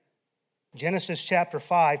Genesis chapter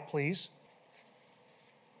 5, please.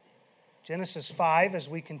 Genesis 5, as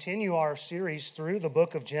we continue our series through the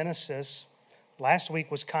book of Genesis. Last week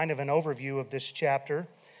was kind of an overview of this chapter,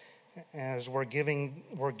 as we're given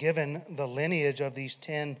the lineage of these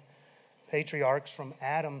 10 patriarchs from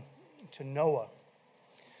Adam to Noah.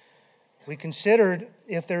 We considered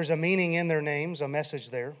if there's a meaning in their names, a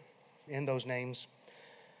message there in those names.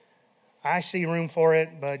 I see room for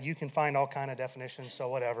it, but you can find all kind of definitions, so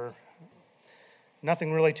whatever.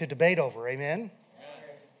 Nothing really to debate over, amen?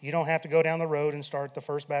 You don't have to go down the road and start the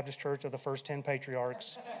First Baptist Church of the first 10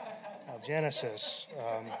 patriarchs of Genesis.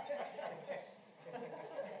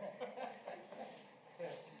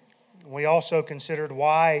 We also considered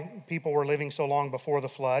why people were living so long before the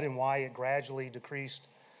flood and why it gradually decreased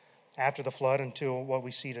after the flood until what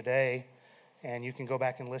we see today. And you can go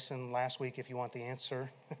back and listen last week if you want the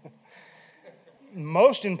answer.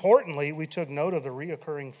 Most importantly, we took note of the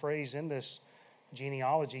reoccurring phrase in this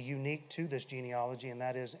genealogy, unique to this genealogy, and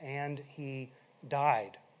that is, and he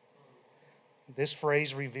died. This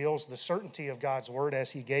phrase reveals the certainty of God's word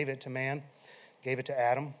as he gave it to man, gave it to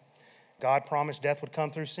Adam. God promised death would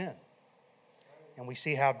come through sin. And we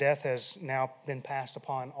see how death has now been passed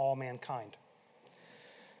upon all mankind.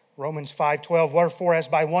 Romans 5:12, wherefore as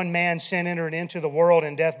by one man sin entered into the world,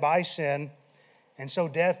 and death by sin, and so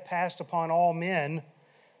death passed upon all men,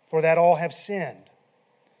 for that all have sinned.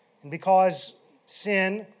 And because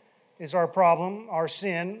sin is our problem, our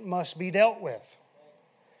sin must be dealt with.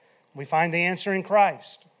 We find the answer in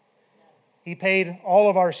Christ. He paid all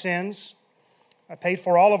of our sins, paid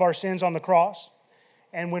for all of our sins on the cross.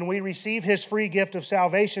 And when we receive his free gift of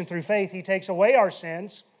salvation through faith, he takes away our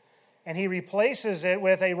sins and he replaces it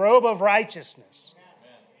with a robe of righteousness.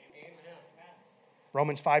 Amen.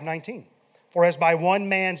 Romans 5:19. For as by one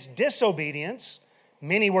man's disobedience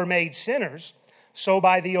many were made sinners, so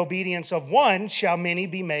by the obedience of one shall many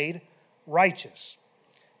be made righteous.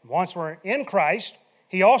 Once we're in Christ,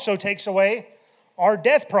 he also takes away our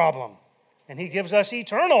death problem, and he gives us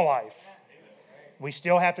eternal life. We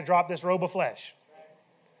still have to drop this robe of flesh.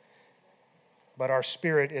 But our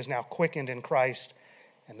spirit is now quickened in Christ,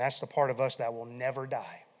 and that's the part of us that will never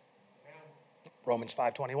die. Romans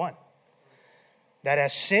 5:21. That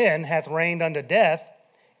as sin hath reigned unto death,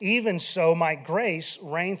 even so might grace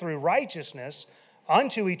reign through righteousness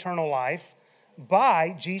unto eternal life by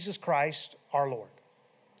Jesus Christ our Lord.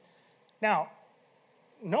 Now,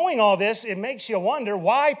 knowing all this, it makes you wonder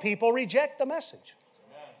why people reject the message.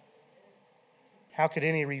 How could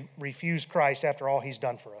any refuse Christ after all he's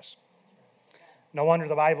done for us? No wonder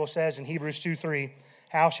the Bible says in Hebrews 2:3,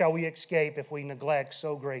 how shall we escape if we neglect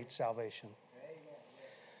so great salvation?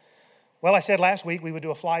 Well, I said last week we would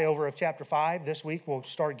do a flyover of chapter 5. This week we'll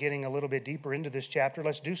start getting a little bit deeper into this chapter.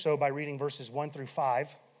 Let's do so by reading verses 1 through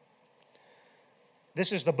 5.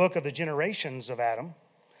 This is the book of the generations of Adam.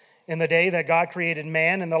 In the day that God created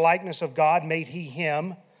man, in the likeness of God made he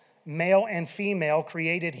him. Male and female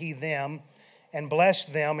created he them, and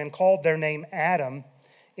blessed them, and called their name Adam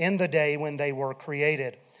in the day when they were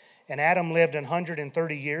created. And Adam lived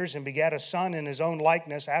 130 years and begat a son in his own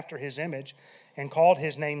likeness after his image, and called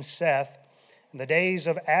his name Seth. And the days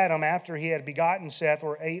of Adam after he had begotten Seth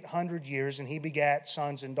were 800 years, and he begat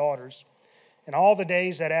sons and daughters. And all the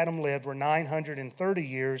days that Adam lived were 930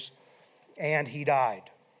 years, and he died.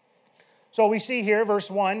 So we see here, verse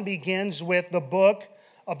 1 begins with the book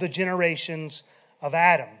of the generations of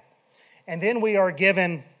Adam. And then we are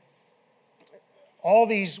given all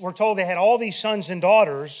these, we're told they had all these sons and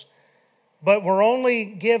daughters, but we're only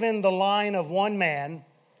given the line of one man,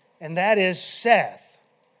 and that is Seth.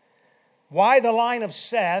 Why the line of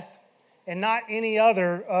Seth and not any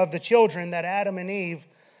other of the children that Adam and Eve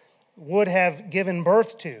would have given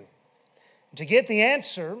birth to? To get the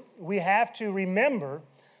answer, we have to remember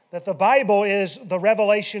that the Bible is the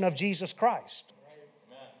revelation of Jesus Christ.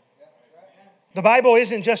 The Bible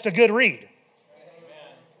isn't just a good read.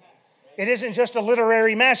 It isn't just a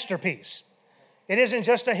literary masterpiece. It isn't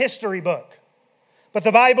just a history book. But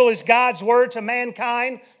the Bible is God's word to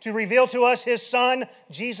mankind to reveal to us his Son,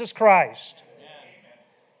 Jesus Christ. Amen.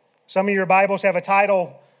 Some of your Bibles have a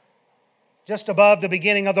title just above the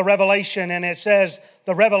beginning of the Revelation, and it says,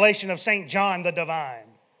 The Revelation of St. John the Divine.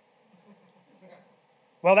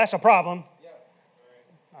 Well, that's a problem.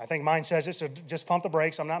 I think mine says it, so just pump the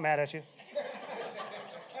brakes. I'm not mad at you.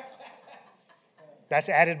 That's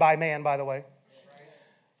added by man, by the way.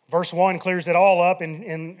 Verse 1 clears it all up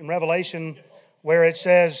in Revelation, where it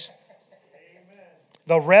says,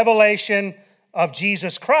 the revelation of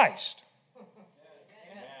Jesus Christ.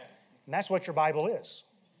 And that's what your Bible is.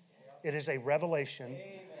 It is a revelation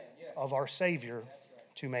of our Savior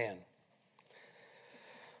to man.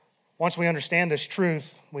 Once we understand this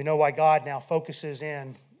truth, we know why God now focuses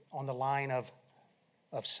in on the line of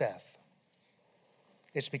Seth.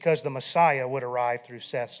 It's because the Messiah would arrive through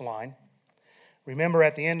Seth's line. Remember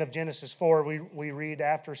at the end of Genesis 4, we read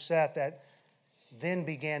after Seth that then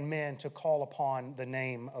began men to call upon the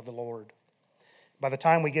name of the Lord. By the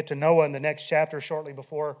time we get to Noah in the next chapter, shortly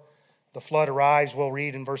before the flood arrives, we'll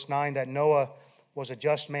read in verse 9 that Noah was a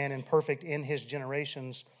just man and perfect in his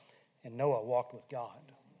generations, and Noah walked with God.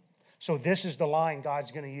 So this is the line God's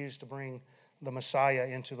going to use to bring the Messiah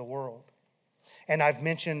into the world. And I've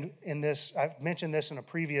mentioned this in a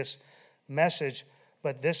previous message,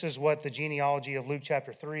 but this is what the genealogy of Luke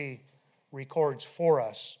chapter 3 records for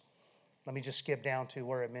us. Let me just skip down to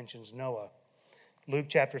where it mentions Noah. Luke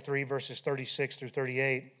chapter 3, verses 36 through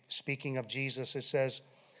 38, speaking of Jesus, it says,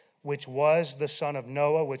 which was the son of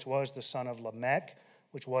Noah, which was the son of Lamech,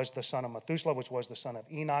 which was the son of Methuselah, which was the son of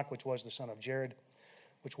Enoch, which was the son of Jared,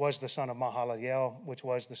 which was the son of Mahalalel, which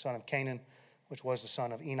was the son of Canaan, which was the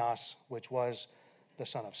son of Enos, which was the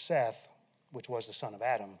son of Seth, which was the son of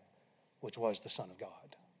Adam, which was the son of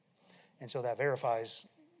God. And so that verifies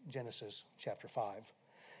Genesis chapter 5.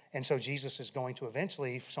 And so Jesus is going to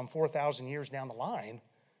eventually, some 4,000 years down the line,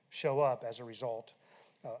 show up as a result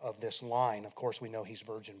of this line. Of course, we know he's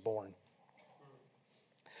virgin born.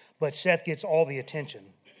 But Seth gets all the attention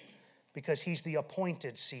because he's the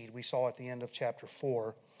appointed seed we saw at the end of chapter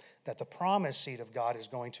 4, that the promised seed of God is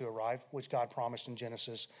going to arrive, which God promised in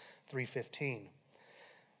Genesis 3:15.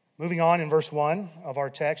 Moving on in verse 1 of our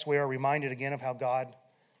text, we are reminded again of how God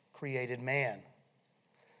created man.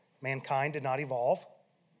 Mankind did not evolve.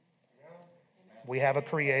 We have a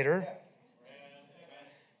creator.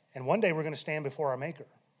 And one day we're going to stand before our maker.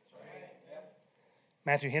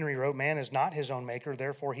 Matthew Henry wrote, man is not his own maker,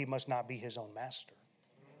 therefore he must not be his own master.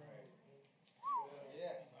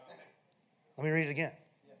 Let me read it again.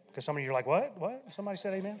 Because some of you are like, what? What? Somebody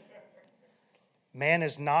said amen? Man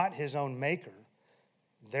is not his own maker,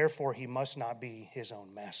 therefore he must not be his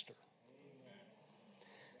own master.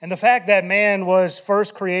 And the fact that man was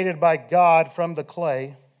first created by God from the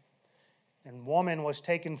clay, and woman was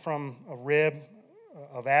taken from a rib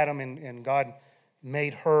of Adam, and God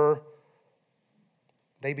made her.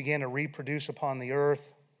 They began to reproduce upon the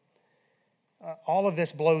earth. All of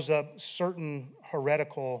this blows up certain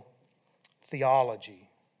heretical theology.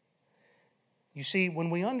 You see, when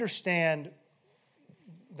we understand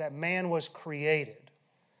that man was created,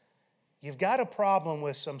 you've got a problem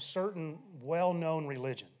with some certain well-known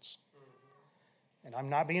religions. And I'm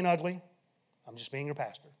not being ugly. I'm just being your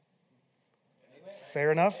pastor.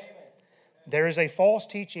 Fair enough? There is a false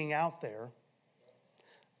teaching out there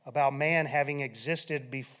about man having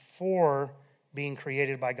existed before being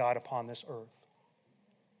created by God upon this earth.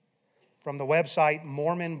 From the website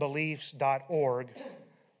MormonBeliefs.org,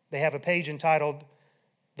 they have a page entitled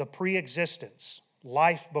The Pre-Existence,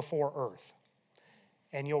 Life Before Earth.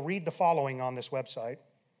 And you'll read the following on this website.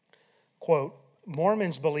 Quote,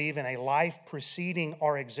 Mormons believe in a life preceding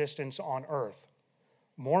our existence on earth.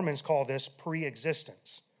 Mormons call this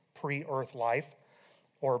pre-existence, pre-earth life,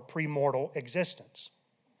 or premortal existence.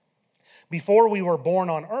 Before we were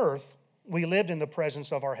born on earth, we lived in the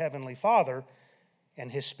presence of our Heavenly Father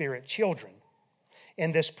and His spirit children.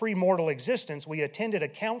 In this premortal existence, we attended a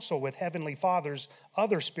council with Heavenly Father's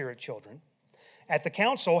other spirit children. At the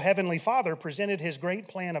council, Heavenly Father presented His great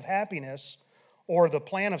plan of happiness, or the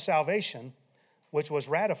plan of salvation, which was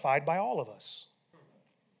ratified by all of us.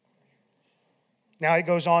 Now it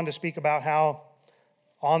goes on to speak about how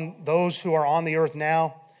on those who are on the earth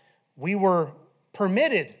now, we were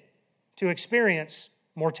permitted to experience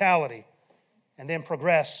mortality and then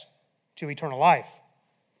progress to eternal life.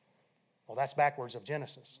 Well, that's backwards of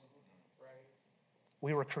Genesis.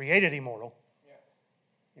 We were created immortal,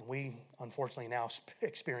 and we unfortunately now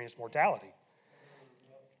experience mortality.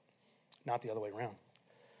 Not the other way around.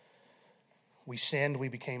 We sinned, we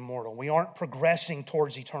became mortal. We aren't progressing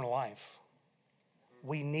towards eternal life.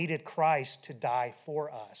 We needed Christ to die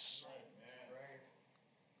for us.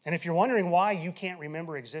 And if you're wondering why you can't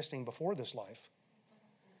remember existing before this life,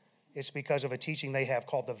 it's because of a teaching they have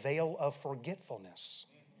called the veil of forgetfulness.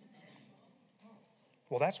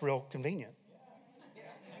 Well, that's real convenient.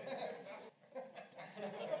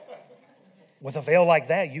 With a veil like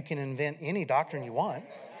that, you can invent any doctrine you want.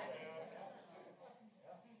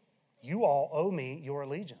 You all owe me your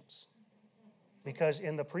allegiance. Because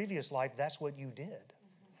in the previous life, that's what you did.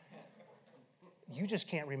 You just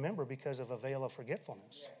can't remember because of a veil of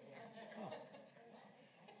forgetfulness. Oh.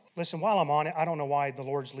 Listen, while I'm on it, I don't know why the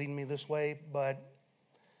Lord's leading me this way, but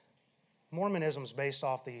Mormonism is based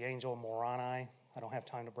off the angel Moroni. I don't have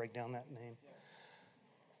time to break down that name.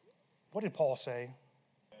 What did Paul say?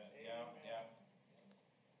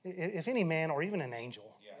 If any man or even an angel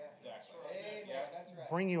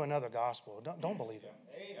bring you another gospel, don't believe it.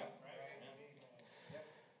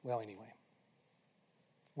 Well, anyway,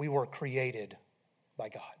 we were created by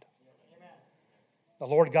God. The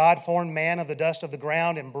Lord God formed man of the dust of the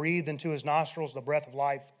ground and breathed into his nostrils the breath of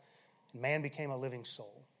life, and man became a living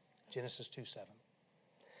soul. Genesis 2:7.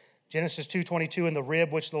 Genesis 2:22, in the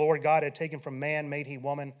rib which the Lord God had taken from man made he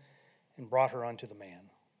woman and brought her unto the man.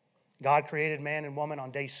 God created man and woman on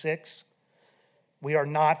day 6. We are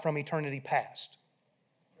not from eternity past.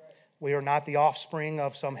 We are not the offspring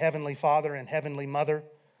of some heavenly father and heavenly mother,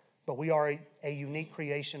 but we are a unique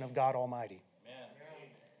creation of God Almighty. Amen.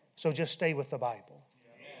 So just stay with the Bible.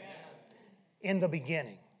 Amen. In the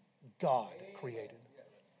beginning, God created.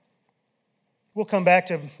 We'll come back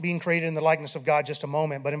to being created in the likeness of God just a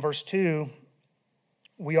moment, but in verse 2,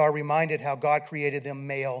 we are reminded how God created them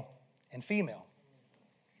male and female.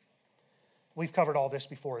 We've covered all this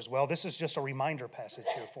before as well. This is just a reminder passage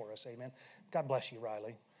here for us. Amen. God bless you,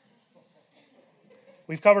 Riley.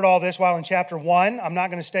 We've covered all this while in chapter 1. I'm not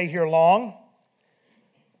going to stay here long.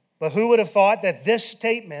 But who would have thought that this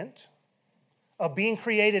statement of being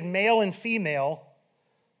created male and female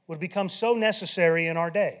would become so necessary in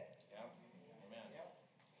our day?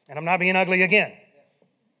 And I'm not being ugly again.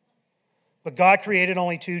 But God created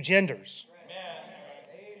only 2 genders.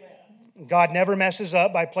 God never messes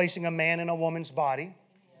up by placing a man in a woman's body.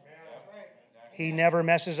 He never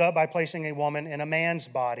messes up by placing a woman in a man's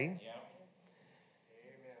body.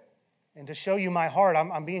 And to show you my heart,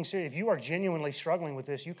 I'm being serious. If you are genuinely struggling with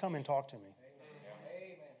this, you come and talk to me.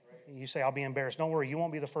 You say, I'll be embarrassed. Don't worry, you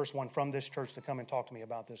won't be the first one from this church to come and talk to me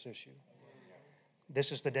about this issue.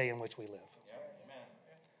 This is the day in which we live.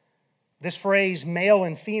 This phrase, male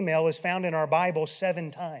and female, is found in our Bible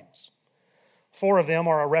 7 times. 4 of them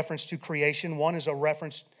are a reference to creation. 1 is a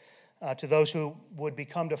reference to those who would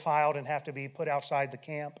become defiled and have to be put outside the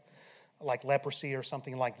camp, like leprosy or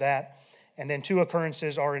something like that. And then 2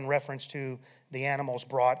 occurrences are in reference to the animals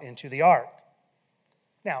brought into the ark.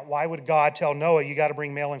 Now, why would God tell Noah, you got to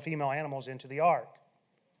bring male and female animals into the ark?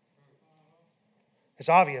 It's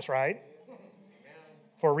obvious, right?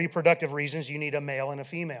 For reproductive reasons, you need a male and a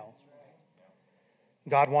female.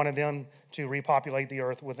 God wanted them to repopulate the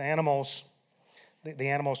earth with animals, the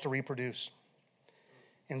animals to reproduce.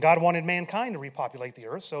 And God wanted mankind to repopulate the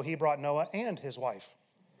earth, so he brought Noah and his wife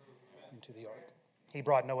into the ark. He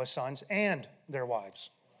brought Noah's sons and their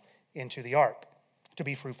wives into the ark to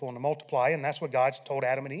be fruitful and to multiply, and that's what God told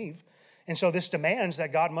Adam and Eve. And so this demands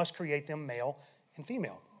that God must create them male and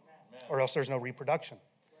female, or else there's no reproduction.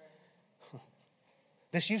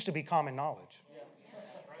 This used to be common knowledge.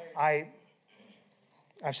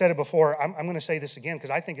 I've said it before. I'm going to say this again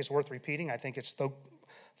because I think it's worth repeating. I think it's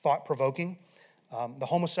thought-provoking. The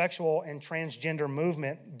homosexual and transgender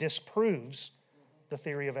movement disproves the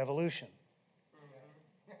theory of evolution.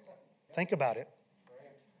 Think about it.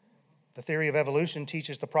 The theory of evolution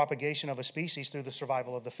teaches the propagation of a species through the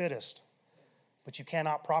survival of the fittest. But you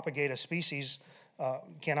cannot propagate a species,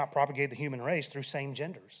 cannot propagate the human race through same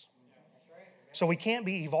genders. So we can't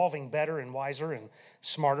be evolving better and wiser and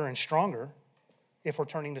smarter and stronger if we're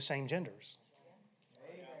turning to same genders.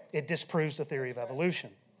 It disproves the theory of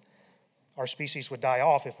evolution. Our species would die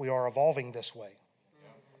off if we are evolving this way.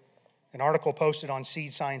 An article posted on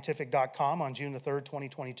seedscientific.com on June the 3rd,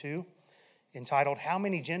 2022, entitled, How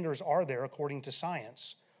Many Genders Are There According to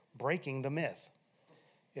Science? Breaking the Myth.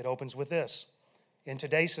 It opens with this. In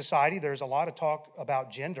today's society, there's a lot of talk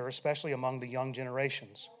about gender, especially among the young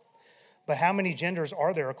generations. But how many genders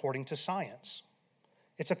are there according to science?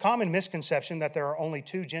 It's a common misconception that there are only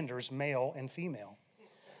 2 genders, male and female.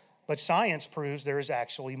 But science proves there is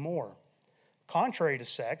actually more. Contrary to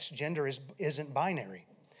sex, gender isn't binary.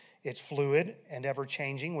 It's fluid and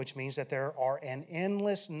ever-changing, which means that there are an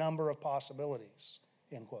endless number of possibilities,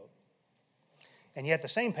 end quote. And yet the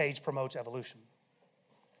same page promotes evolution.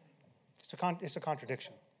 It's a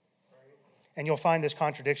contradiction. And you'll find this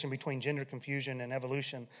contradiction between gender confusion and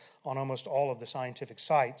evolution on almost all of the scientific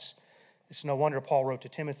sites. It's no wonder Paul wrote to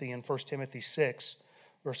Timothy in 1 Timothy 6,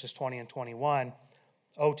 verses 20 and 21,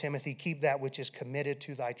 O Timothy, keep that which is committed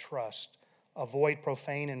to thy trust. Avoid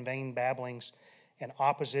profane and vain babblings and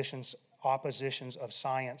oppositions of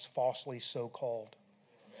science falsely so called,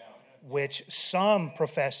 which some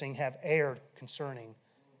professing have erred concerning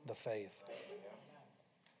the faith.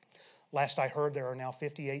 Last I heard, there are now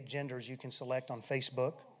 58 genders you can select on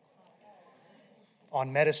Facebook.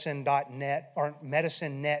 On medicine.net or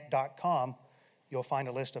medicinenet.com, you'll find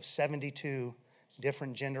a list of 72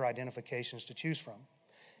 different gender identifications to choose from.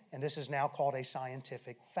 And this is now called a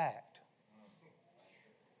scientific fact.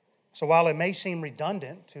 So while it may seem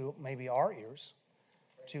redundant to maybe our ears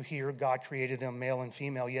to hear God created them male and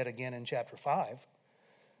female yet again in chapter 5,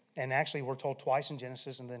 and actually we're told twice in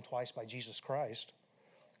Genesis and then twice by Jesus Christ,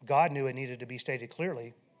 God knew it needed to be stated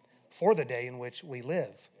clearly for the day in which we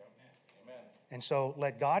live. And so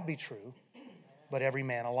let God be true, but every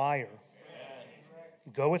man a liar.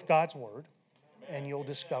 Go with God's word, and you'll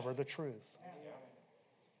discover the truth.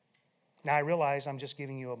 Now I realize I'm just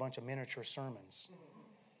giving you a bunch of miniature sermons,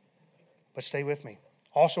 but stay with me.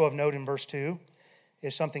 Also of note in verse 2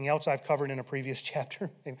 is something else I've covered in a previous chapter.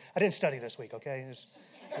 I didn't study this week, okay?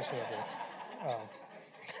 This week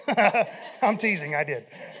I did. I'm teasing, I did.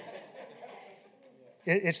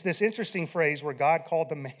 It's this interesting phrase where God called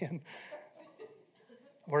the man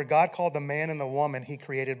and the woman he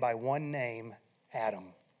created by one name,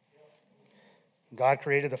 Adam. God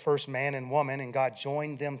created the first man and woman, and God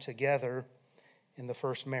joined them together in the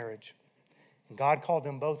first marriage. And God called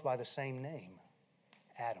them both by the same name,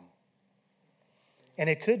 Adam. And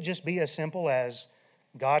it could just be as simple as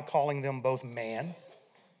God calling them both man.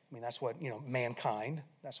 I mean, that's what, mankind.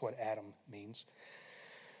 That's what Adam means.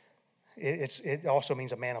 It also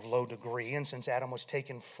means a man of low degree. And since Adam was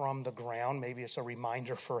taken from the ground, maybe it's a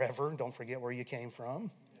reminder forever. Don't forget where you came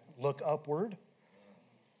from. Look upward.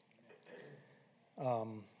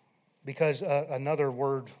 Because another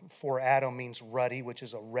word for Adam means ruddy, which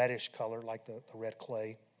is a reddish color, like the red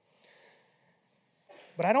clay.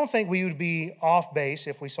 But I don't think we would be off base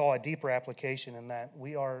if we saw a deeper application in that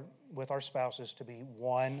we are, with our spouses, to be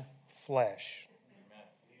one flesh.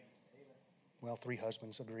 Well, 3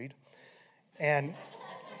 husbands agreed. And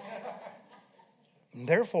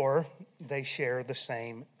therefore, they share the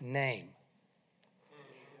same name.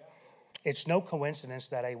 It's no coincidence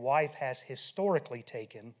that a wife has historically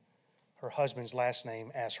taken her husband's last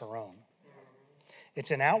name as her own.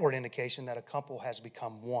 It's an outward indication that a couple has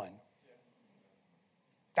become one.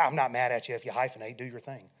 I'm not mad at you if you hyphenate, do your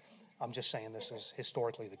thing. I'm just saying this is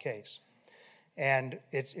historically the case. And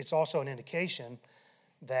it's also an indication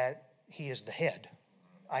that he is the head.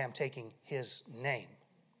 I am taking his name.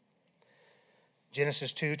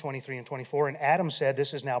 Genesis 2:23 and 24, and Adam said,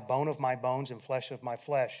 "This is now bone of my bones and flesh of my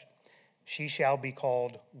flesh. She shall be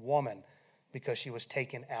called woman, because she was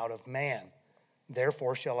taken out of man.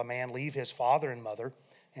 Therefore shall a man leave his father and mother,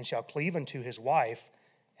 and shall cleave unto his wife,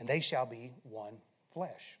 and they shall be one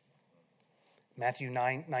flesh." Matthew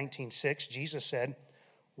 19:6, Jesus said,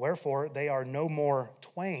 "Wherefore they are no more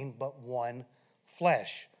twain, but one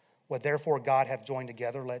flesh. What therefore God hath joined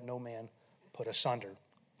together, let no man put asunder."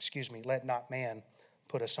 Let not man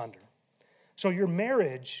put asunder. So your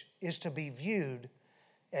marriage is to be viewed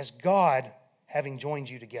as God having joined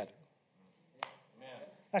you together. Amen.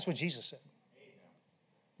 That's what Jesus said. Amen.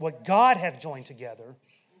 What God hath joined together,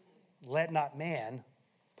 let not man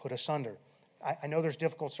put asunder. I know there's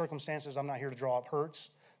difficult circumstances. I'm not here to draw up hurts,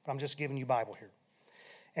 but I'm just giving you Bible here.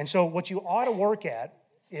 And so what you ought to work at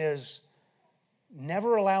is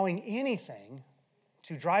never allowing anything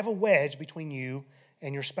to drive a wedge between you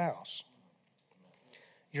and your spouse.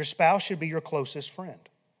 Your spouse should be your closest friend.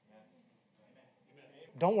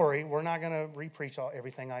 Don't worry, we're not going to re-preach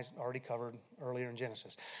everything I already covered earlier in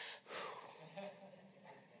Genesis.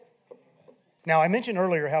 Now, I mentioned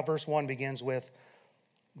earlier how verse 1 begins with,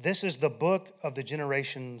 "This is the book of the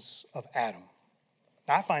generations of Adam."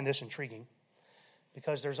 Now, I find this intriguing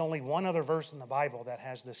because there's only one other verse in the Bible that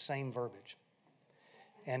has this same verbiage,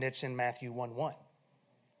 and it's in Matthew 1:1,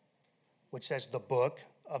 which says the book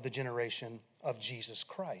of the generation of Jesus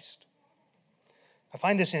Christ. I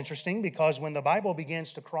find this interesting because when the Bible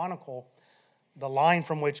begins to chronicle the line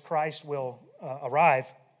from which Christ will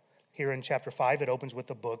arrive here in chapter 5, it opens with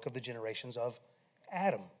the book of the generations of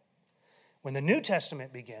Adam. When the New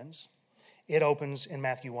Testament begins, it opens in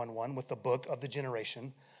Matthew 1:1 with the book of the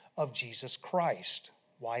generation of Jesus Christ.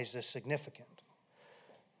 Why is this significant?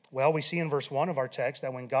 Well, we see in verse 1 of our text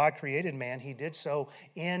that when God created man, he did so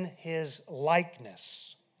in his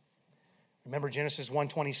likeness. Remember Genesis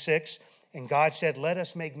 1:26, and God said, "Let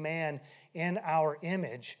us make man in our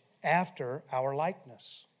image after our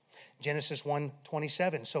likeness." Genesis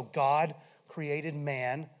 1:27, so God created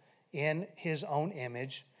man in his own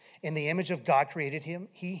image. In the image of God created him,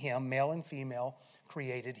 male and female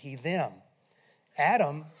created he them.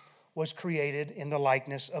 Adam was created in the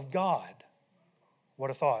likeness of God. What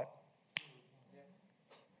a thought.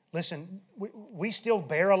 Listen, we still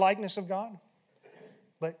bear a likeness of God,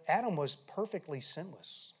 but Adam was perfectly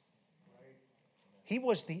sinless. He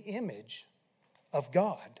was the image of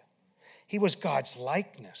God. He was God's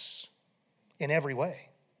likeness in every way.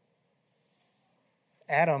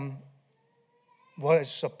 Adam was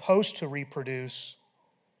supposed to reproduce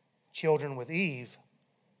children with Eve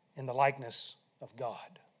in the likeness of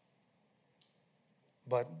God.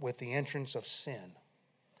 But with the entrance of sin,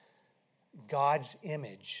 God's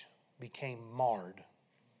image became marred.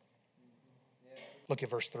 Look at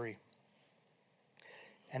verse 3.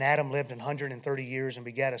 And Adam lived 130 years and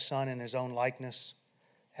begat a son in his own likeness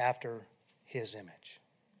after his image.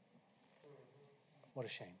 What a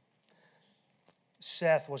shame.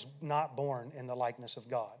 Seth was not born in the likeness of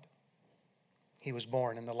God. He was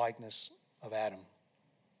born in the likeness of Adam.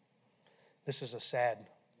 This is a sad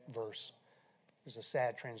verse. There's a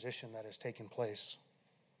sad transition that has taken place.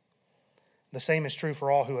 The same is true for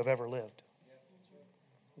all who have ever lived.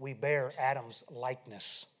 We bear Adam's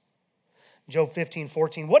likeness. Job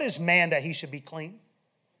 15:14. What is man that he should be clean?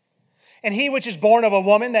 And he which is born of a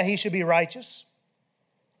woman that he should be righteous?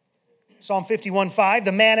 Psalm 51:5.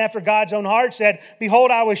 The man after God's own heart said,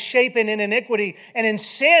 Behold, I was shapen in iniquity, and in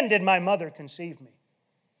sin did my mother conceive me.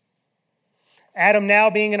 Adam, now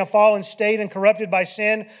being in a fallen state and corrupted by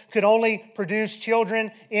sin, could only produce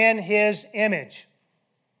children in his image.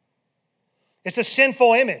 It's a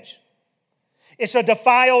sinful image. It's a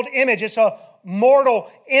defiled image. It's a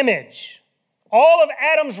mortal image. All of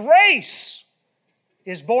Adam's race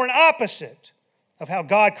is born opposite of how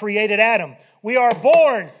God created Adam. We are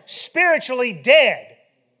born spiritually dead.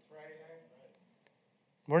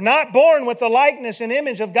 We're not born with the likeness and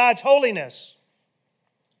image of God's holiness.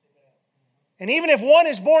 And even if one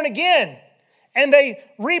is born again and they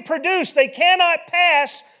reproduce, they cannot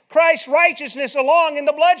pass Christ's righteousness along in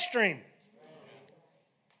the bloodstream.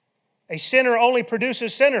 A sinner only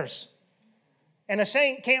produces sinners. And a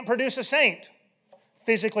saint can't produce a saint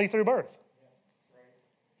physically through birth.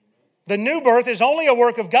 The new birth is only a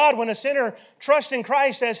work of God when a sinner trusts in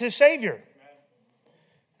Christ as his Savior.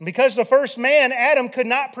 And because the first man, Adam, could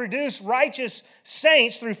not produce righteous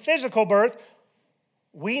saints through physical birth,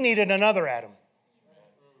 we needed another Adam.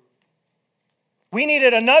 We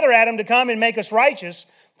needed another Adam to come and make us righteous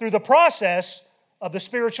through the process of the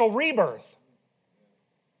spiritual rebirth.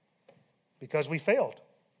 Because we failed.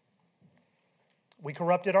 We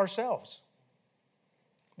corrupted ourselves.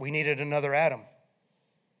 We needed another Adam.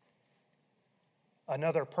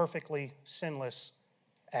 Another perfectly sinless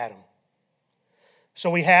Adam. So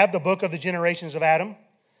we have the book of the generations of Adam,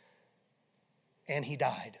 and he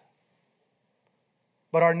died.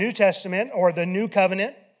 But our New Testament, or the New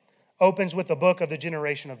Covenant, opens with the book of the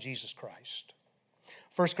generation of Jesus Christ.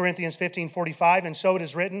 1 Corinthians 15:45, and so it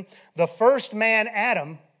is written, the first man,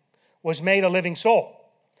 Adam, was made a living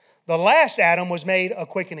soul. The last Adam was made a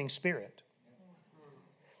quickening spirit.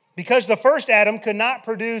 Because the first Adam could not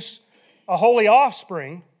produce a holy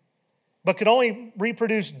offspring, but could only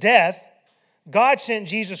reproduce death, God sent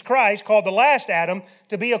Jesus Christ, called the last Adam,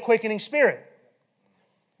 to be a quickening spirit,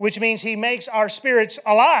 which means he makes our spirits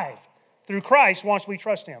alive through Christ once we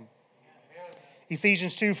trust him.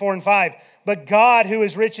 Ephesians 2:4-5. But God, who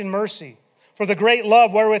is rich in mercy, for the great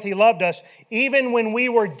love wherewith he loved us, even when we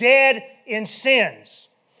were dead in sins,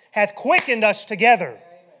 hath quickened us together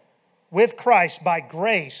with Christ. By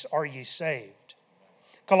grace are ye saved.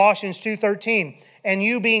 Colossians 2:13. And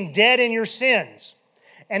you being dead in your sins,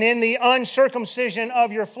 and in the uncircumcision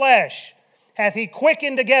of your flesh, hath he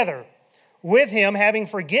quickened together with him, having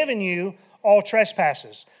forgiven you all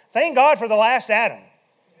trespasses. Thank God for the last Adam.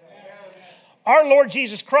 Our Lord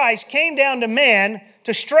Jesus Christ came down to man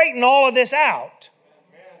to straighten all of this out.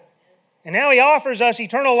 And now he offers us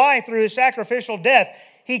eternal life through his sacrificial death.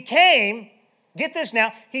 He came, get this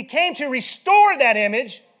now, he came to restore that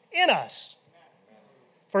image in us.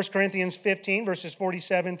 1 Corinthians 15, verses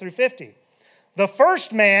 47-50. The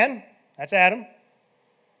first man, that's Adam,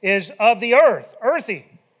 is of the earth, earthy.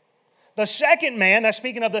 The second man, that's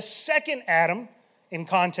speaking of the second Adam in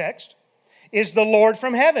context, is the Lord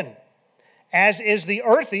from heaven. As is the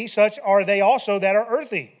earthy, such are they also that are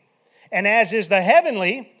earthy. And as is the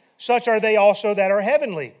heavenly, such are they also that are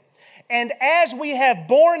heavenly. And as we have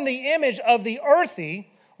borne the image of the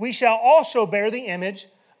earthy, we shall also bear the image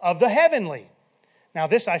of the heavenly. Now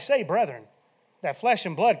this I say, brethren, that flesh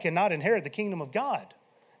and blood cannot inherit the kingdom of God,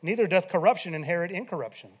 neither doth corruption inherit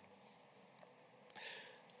incorruption.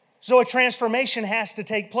 So a transformation has to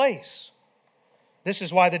take place. This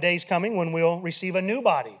is why the day's coming when we'll receive a new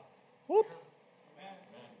body. Whoop.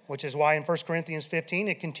 Which is why in 1 Corinthians 15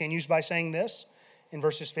 it continues by saying this in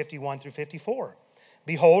verses 51-54.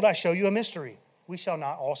 Behold, I show you a mystery. We shall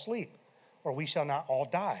not all sleep, or we shall not all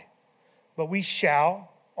die, but we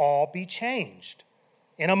shall all be changed.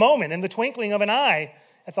 In a moment, in the twinkling of an eye,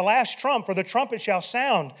 at the last trump, for the trumpet shall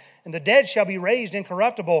sound, and the dead shall be raised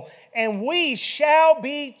incorruptible, and we shall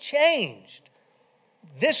be changed.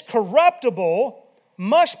 This corruptible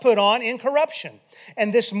must put on incorruption,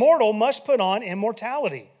 and this mortal must put on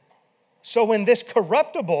immortality. So when this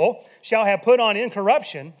corruptible shall have put on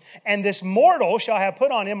incorruption, and this mortal shall have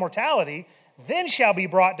put on immortality, then shall be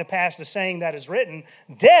brought to pass the saying that is written,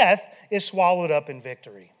 death is swallowed up in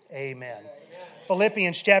victory. Amen.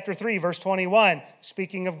 Philippians chapter 3, verse 21,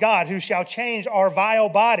 speaking of God, who shall change our vile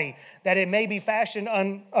body, that it may be fashioned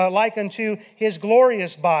like unto his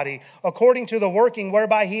glorious body, according to the working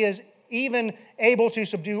whereby he is even able to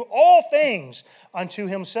subdue all things unto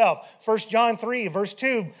himself. 1 John 3, verse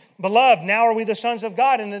 2, beloved, now are we the sons of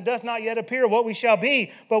God, and it doth not yet appear what we shall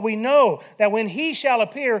be, but we know that when he shall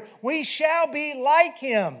appear, we shall be like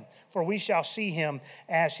him, for we shall see him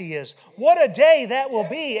as he is. What a day that will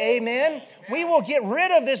be, amen? We will get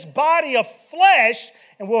rid of this body of flesh,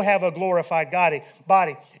 and we'll have a glorified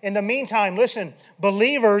body. In the meantime, listen,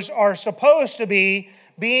 believers are supposed to be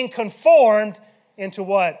being conformed into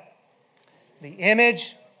what? The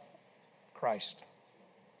image of Christ.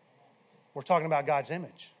 We're talking about God's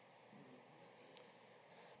image.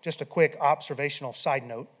 Just a quick observational side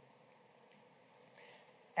note.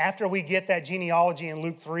 After we get that genealogy in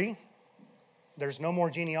Luke 3, there's no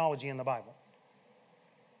more genealogy in the Bible.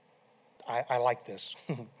 I like this.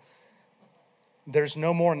 There's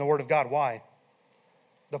no more in the Word of God. Why?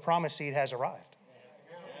 The promised seed has arrived.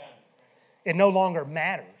 It no longer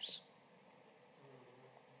matters.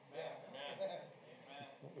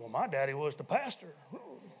 Well, my daddy was the pastor.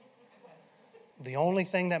 The only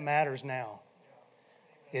thing that matters now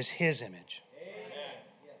is his image.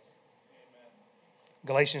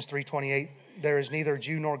 Galatians 3:28, there is neither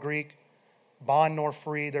Jew nor Greek, bond nor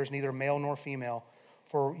free, there's neither male nor female,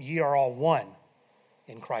 for ye are all one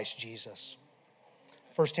in Christ Jesus.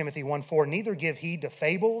 1 Timothy 1:4, neither give heed to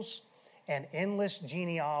fables and endless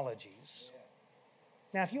genealogies.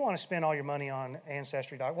 Now, if you want to spend all your money on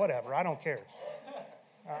Ancestry, whatever, I don't care.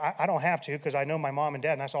 I don't have to, because I know my mom and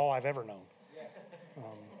dad, and that's all I've ever known.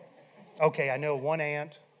 Okay, I know one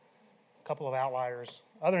aunt, a couple of outliers.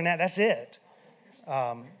 Other than that, that's it.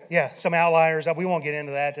 Some outliers. We won't get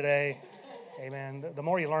into that today. Amen. The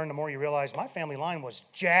more you learn, the more you realize my family line was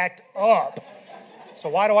jacked up. So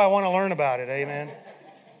why do I want to learn about it? Amen.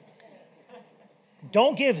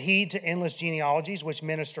 Don't give heed to endless genealogies which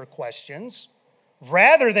minister questions,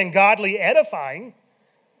 rather than godly edifying,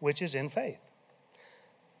 which is in faith.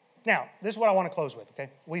 Now, this is what I want to close with,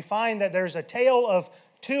 okay? We find that there's a tale of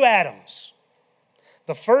two Adams.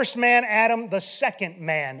 The first man, Adam, the second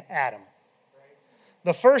man, Adam.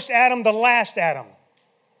 The first Adam, the last Adam.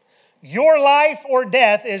 Your life or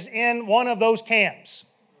death is in one of those camps.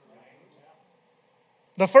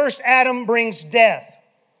 The first Adam brings death.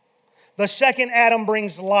 The second Adam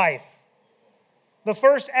brings life. The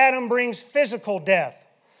first Adam brings physical death.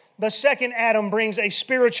 The second Adam brings a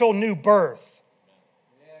spiritual new birth.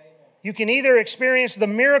 You can either experience the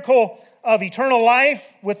miracle of eternal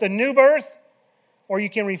life with the new birth, or you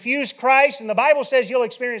can refuse Christ, and the Bible says you'll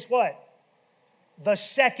experience what? The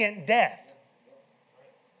second death.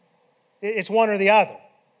 It's one or the other.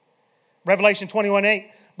 Revelation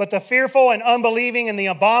 21:8. But the fearful and unbelieving and the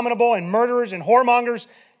abominable and murderers and whoremongers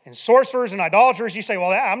and sorcerers and idolaters, you say, well,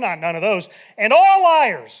 I'm not none of those. And all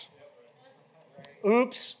liars.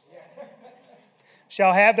 Oops.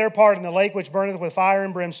 Shall have their part in the lake which burneth with fire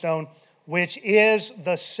and brimstone, which is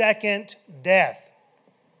the second death.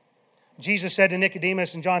 Jesus said to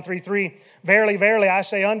Nicodemus in John 3:3, verily, verily, I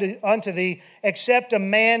say unto thee, except a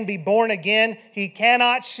man be born again, he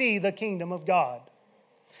cannot see the kingdom of God.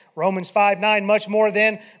 Romans 5:9, much more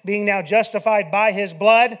then, being now justified by his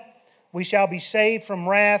blood, we shall be saved from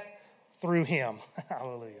wrath through him.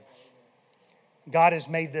 Hallelujah. God has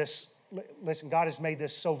made this, listen, God has made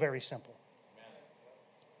this so very simple.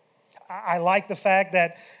 I like the fact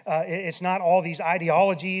that it's not all these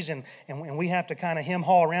ideologies and we have to kind of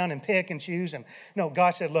hem-haw around and pick and choose. And no, God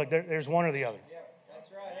said, look, there's one or the other. Yeah, that's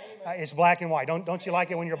right. It's black and white. Don't you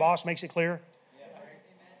like it when your boss makes it clear? Yeah.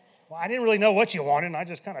 Well, I didn't really know what you wanted, and I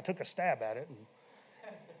just kind of took a stab at it.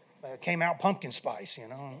 And it came out pumpkin spice, you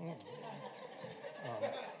know.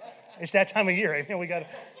 It's that time of year. We got.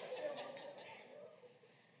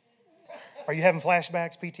 Are you having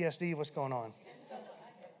flashbacks, PTSD? What's going on?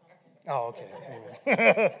 Oh,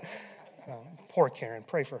 okay. Poor Karen.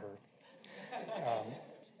 Pray for her.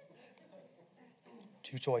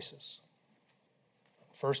 Two choices.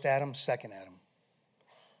 First Adam, second Adam.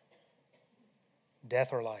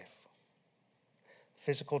 Death or life.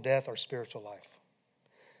 Physical death or spiritual life.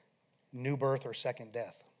 New birth or second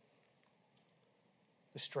death.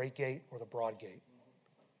 The straight gate or the broad gate.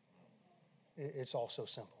 It's all so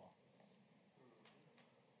simple.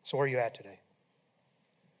 So where are you at today?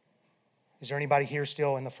 Is there anybody here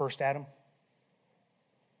still in the first Adam?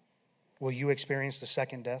 Will you experience the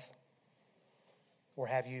second death? Or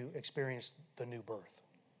have you experienced the new birth?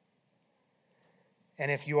 And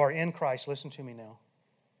if you are in Christ, listen to me now.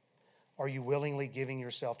 Are you willingly giving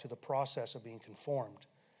yourself to the process of being conformed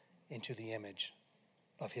into the image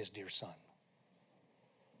of his dear Son?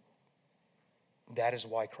 That is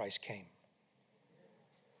why Christ came.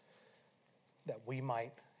 That we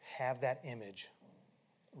might have that image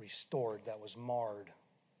restored that was marred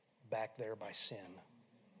back there by sin.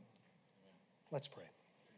 Let's pray.